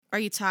Are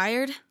you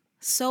tired?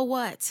 So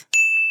what?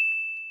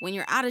 When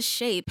you're out of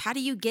shape, how do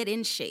you get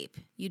in shape?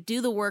 You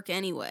do the work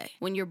anyway.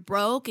 When you're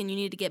broke and you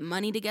need to get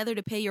money together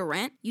to pay your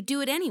rent, you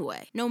do it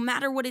anyway, no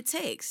matter what it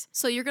takes.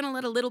 So you're gonna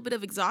let a little bit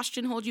of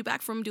exhaustion hold you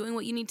back from doing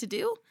what you need to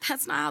do?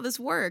 That's not how this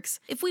works.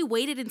 If we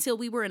waited until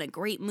we were in a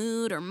great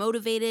mood or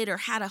motivated or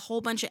had a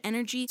whole bunch of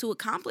energy to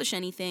accomplish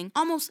anything,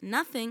 almost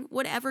nothing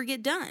would ever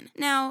get done.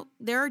 Now,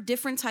 there are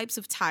different types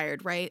of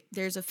tired, right?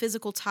 There's a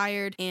physical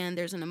tired and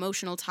there's an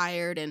emotional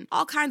tired and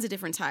all kinds of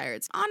different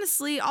tireds.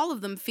 Honestly, all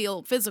of them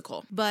feel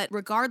physical, but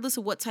regardless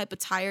of what type of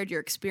tired you're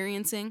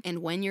experiencing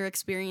and when you're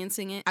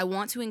experiencing it, I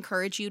want to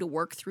encourage you to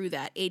work through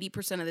that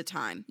 80% of the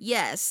time.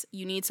 Yes,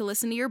 you need to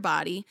listen to your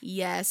body.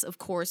 Yes, of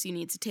course, you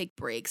need to take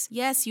breaks.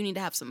 Yes, you need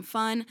to have some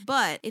fun.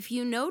 But if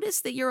you notice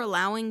that you're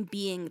allowing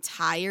being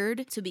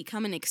tired to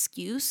become an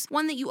excuse,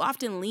 one that you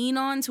often lean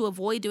on to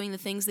avoid doing the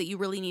things that you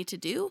really need to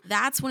do,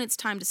 that's when it's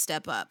time to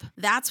step up.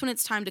 That's when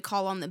it's time to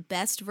call on the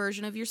best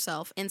version of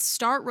yourself and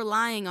start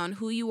relying on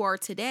who you are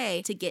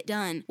today to get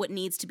done what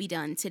needs to be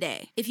done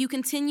today. If you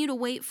continue to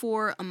wait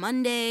for a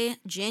Monday,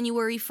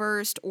 January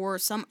 1st, or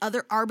some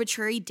other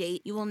arbitrary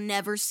date, you will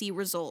never see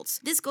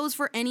results. This goes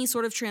for any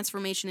sort of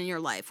transformation in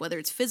your life, whether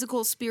it's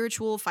physical,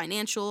 spiritual,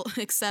 financial,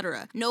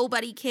 etc.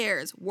 Nobody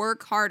cares.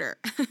 Work harder.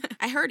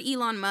 I heard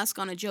Elon Musk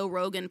on a Joe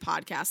Rogan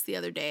podcast the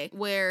other day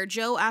where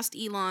Joe asked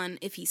Elon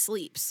if he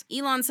sleeps.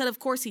 Elon said of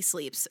course he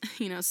sleeps,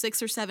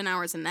 6 or 7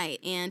 hours a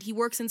night, and he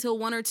works until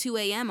 1 or 2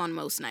 a.m. on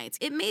most nights.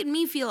 It made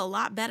me feel a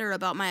lot better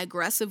about my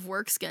aggressive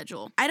work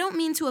schedule. I don't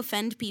mean to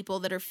offend people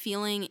that are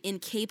feeling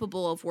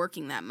incapable of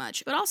working that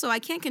much, but also I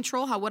can't control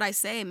how what I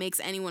say makes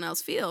anyone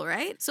else feel,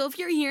 right? So if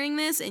you're hearing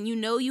this and you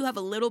know you have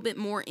a little bit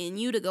more in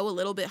you to go a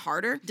little bit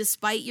harder,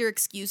 despite your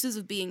excuses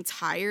of being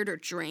tired or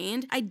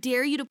drained, I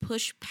dare you to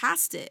push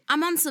past it.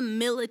 I'm on some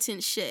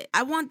militant shit.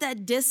 I want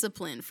that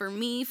discipline for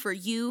me, for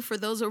you, for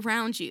those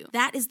around you.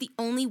 That is the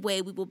only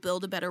way we will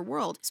build a better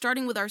world,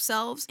 starting with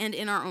ourselves and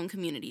in our own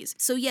communities.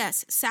 So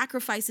yes,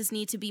 sacrifices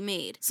need to be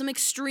made, some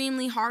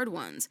extremely hard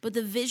ones, but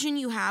the vision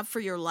you have for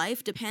your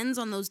life depends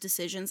on those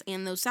decisions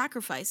and those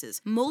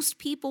sacrifices. Most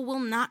people will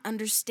not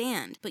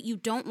understand, but you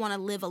don't want to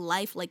live a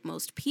life like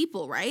most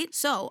people, right?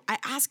 So I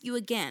ask you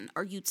again,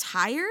 are you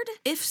tired?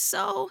 If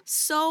so,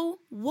 so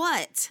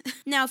what?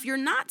 Now, if you're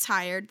not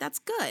tired, that's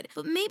good,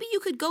 but maybe you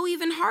could go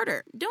even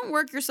harder. Don't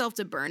work yourself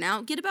to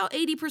burnout. Get about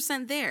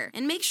 80% there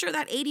and make sure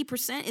that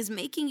 80% is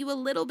making you a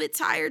little bit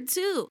tired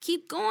too.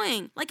 Keep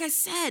going. Like I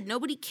said,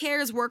 nobody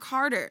cares. Work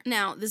harder.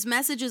 Now, this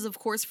message is of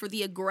course for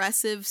the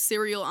aggressive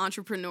serial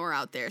entrepreneur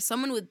out there,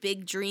 someone with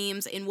big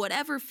dreams in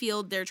whatever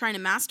field they're trying to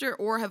master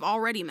or have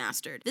already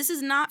mastered. This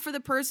is not for the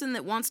person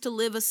that wants to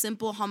live a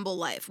simple, humble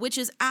life, which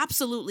is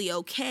absolutely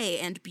okay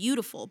and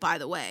beautiful, by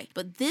the way.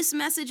 But this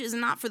message is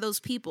not for those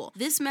people.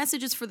 This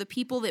message is for the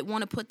people that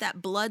want to put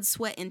that blood,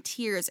 sweat, and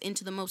tears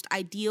into the most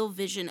ideal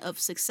vision of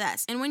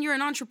success. And when you're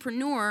an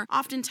entrepreneur,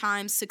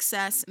 oftentimes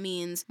success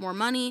means more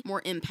money,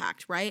 more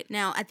impact, right?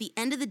 Now, at the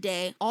end of the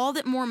day, all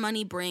that more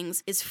money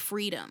brings is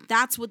freedom.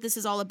 That's what this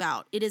is all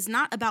about. It is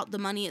not about the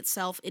money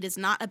itself. It is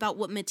not about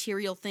what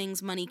material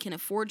things money can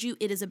afford you.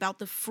 It is about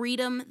the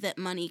freedom that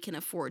money can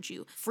afford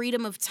you.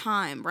 Freedom of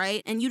time,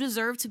 right? And you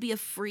deserve to be a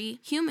free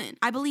human.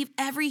 I believe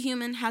every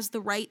human has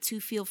the right to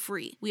feel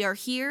free. We are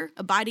here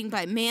abiding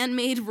by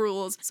man-made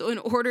rules. So in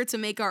order to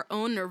make our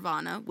own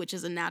nirvana, which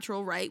is a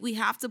natural right, we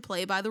have to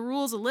play by the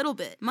rules a little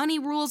bit. Money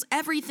rules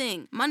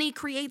everything. Money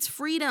creates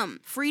freedom.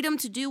 Freedom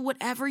to do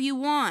whatever you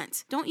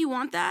want. Don't you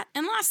want that?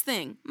 And last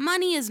thing,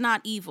 money is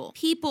not evil.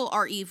 People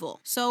are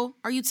evil. So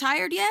are you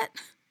tired yet?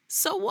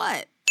 So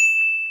what?